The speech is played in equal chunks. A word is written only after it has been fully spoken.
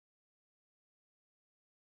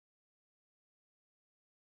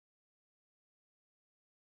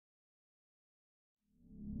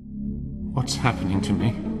What's happening to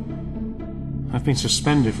me? I've been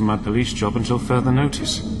suspended from my police job until further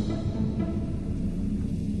notice.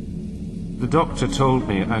 The doctor told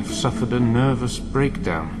me I've suffered a nervous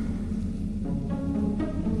breakdown.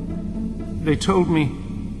 They told me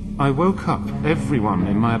I woke up everyone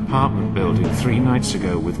in my apartment building 3 nights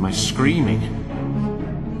ago with my screaming.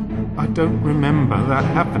 I don't remember that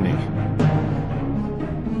happening.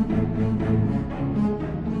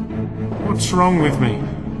 What's wrong with me?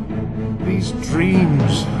 These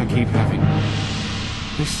dreams I keep having,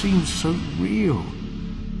 they seem so real.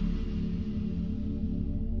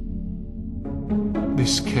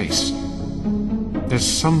 This case, there's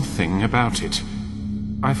something about it.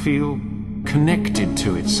 I feel connected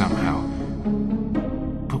to it somehow.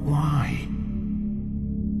 But why?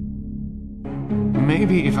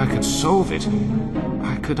 Maybe if I could solve it,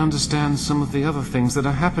 I could understand some of the other things that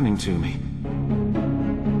are happening to me.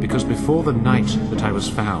 Because before the night that I was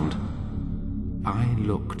found, I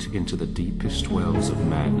looked into the deepest wells of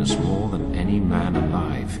madness more than any man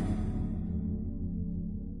alive.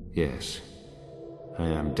 Yes, I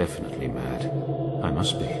am definitely mad. I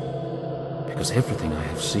must be. Because everything I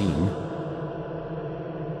have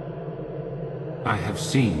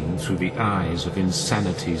seen through the eyes of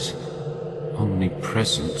insanity's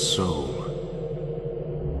omnipresent soul.